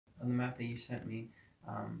on the map that you sent me,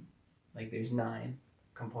 like there's 9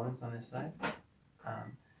 components on this side.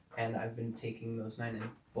 And I've been taking those 9 in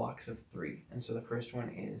blocks of 3. And so the first one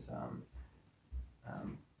is,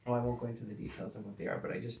 well, I won't go into the details of what they are,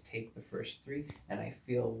 but I just take the first 3 and I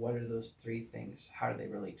feel what are those 3 things? How do they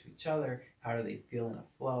relate to each other? How do they feel in a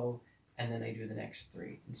flow? And then I do the next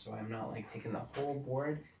 3. And so I'm not like taking the whole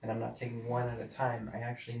board, and I'm not taking one at a time. I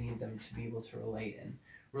actually need them to be able to relate. And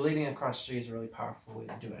relating across 3 is a really powerful way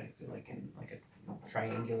to do it. I feel like in like a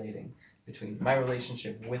triangulating between my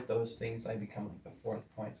relationship with those things, I become like the 4th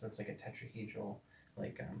point. So it's like a tetrahedral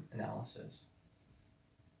like analysis.